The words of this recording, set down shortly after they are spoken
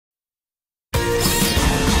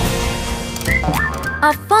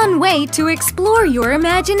A fun way to explore your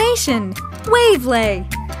imagination. Waveplay.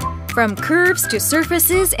 From curves to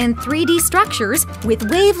surfaces and 3D structures, with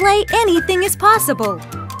Waveplay, anything is possible.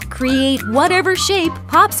 Create whatever shape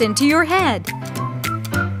pops into your head.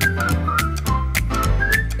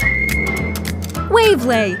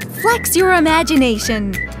 Waveplay. Flex your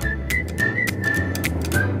imagination.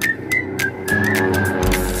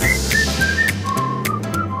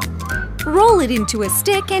 Roll it into a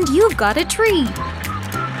stick and you've got a tree.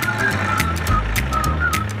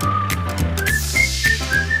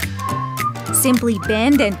 Simply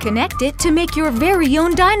bend and connect it to make your very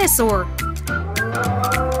own dinosaur.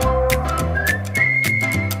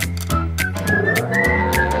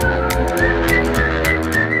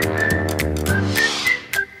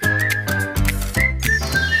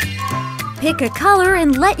 Pick a color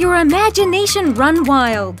and let your imagination run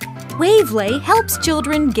wild. Waveplay helps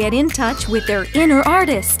children get in touch with their inner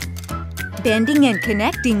artist. Bending and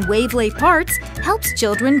connecting Waveplay parts helps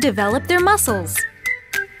children develop their muscles.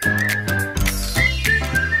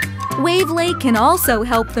 Waveplay can also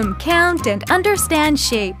help them count and understand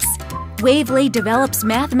shapes. Waveplay develops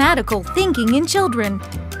mathematical thinking in children.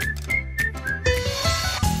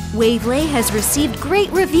 Waveplay has received great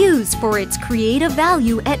reviews for its creative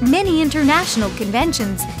value at many international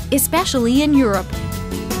conventions, especially in Europe.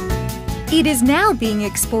 It is now being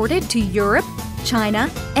exported to Europe, China,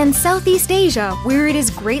 and Southeast Asia, where it is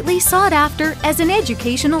greatly sought after as an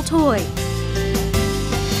educational toy.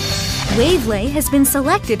 Waveplay has been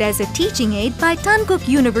selected as a teaching aid by Konkuk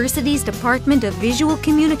University's Department of Visual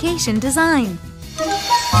Communication Design.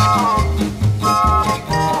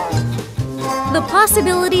 The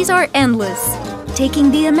possibilities are endless,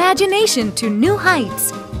 taking the imagination to new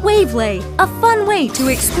heights. Waveplay, a fun way to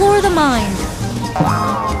explore the mind.